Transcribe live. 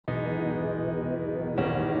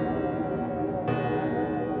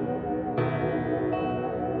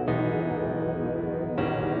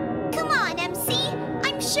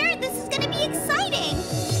sure this is gonna be exciting!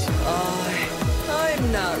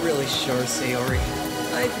 I'm not really sure, Sayori.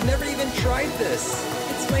 I've never even tried this.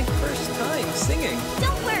 It's my first time singing.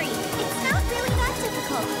 Don't worry, it's not really that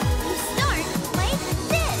difficult. You start like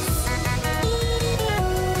this!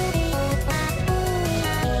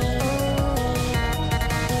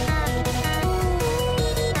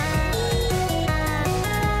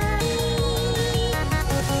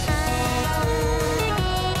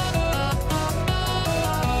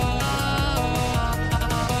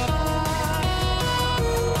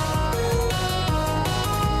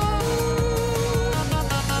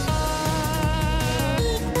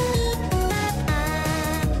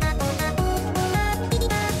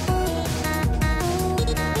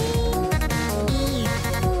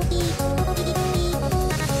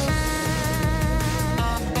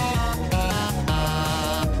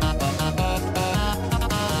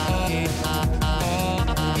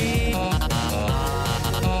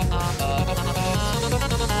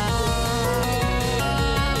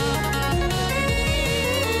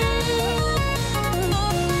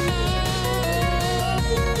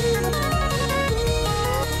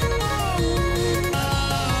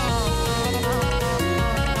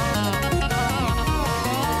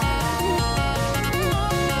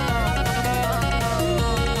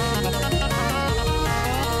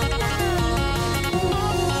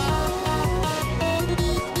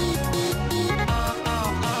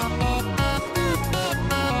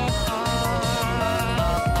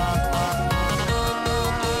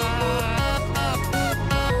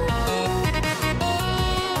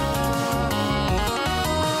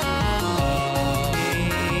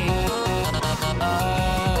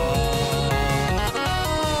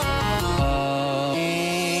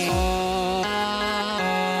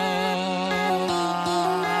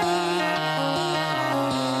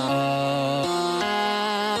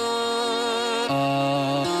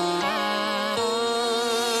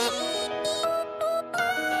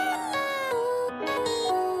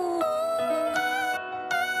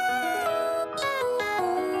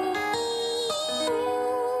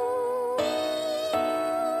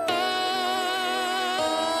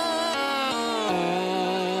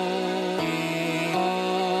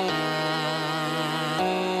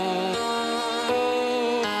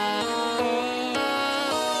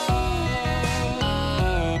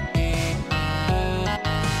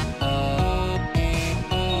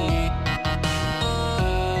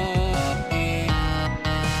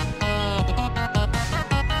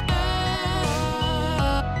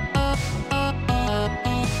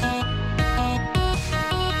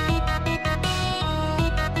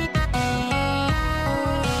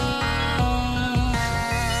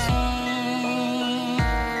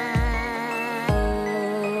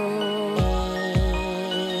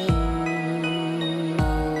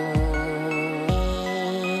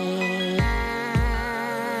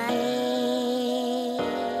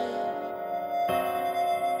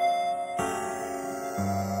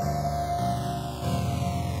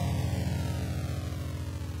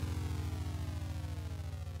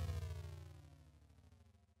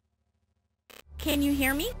 Can you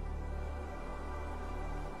hear me?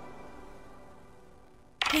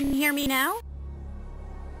 Can you hear me now?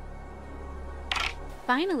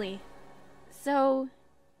 Finally. So,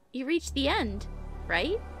 you reached the end,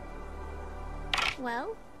 right?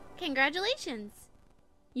 Well, congratulations!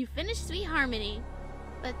 You finished Sweet Harmony,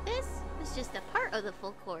 but this was just a part of the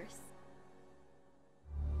full course.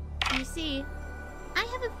 You see, I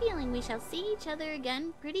have a feeling we shall see each other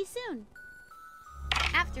again pretty soon.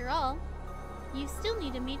 After all, you still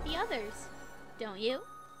need to meet the others, don't you?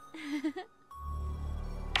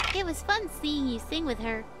 It was fun seeing you sing with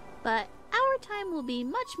her, but our time will be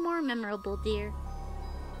much more memorable, dear.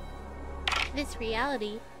 This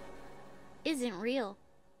reality isn't real,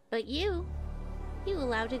 but you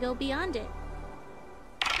allowed to go beyond it.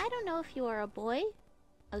 I don't know if you are a boy,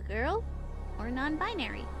 a girl, or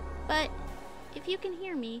non-binary, but if you can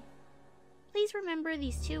hear me, please remember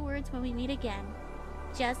these two words when we meet again.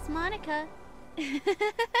 Just Monica.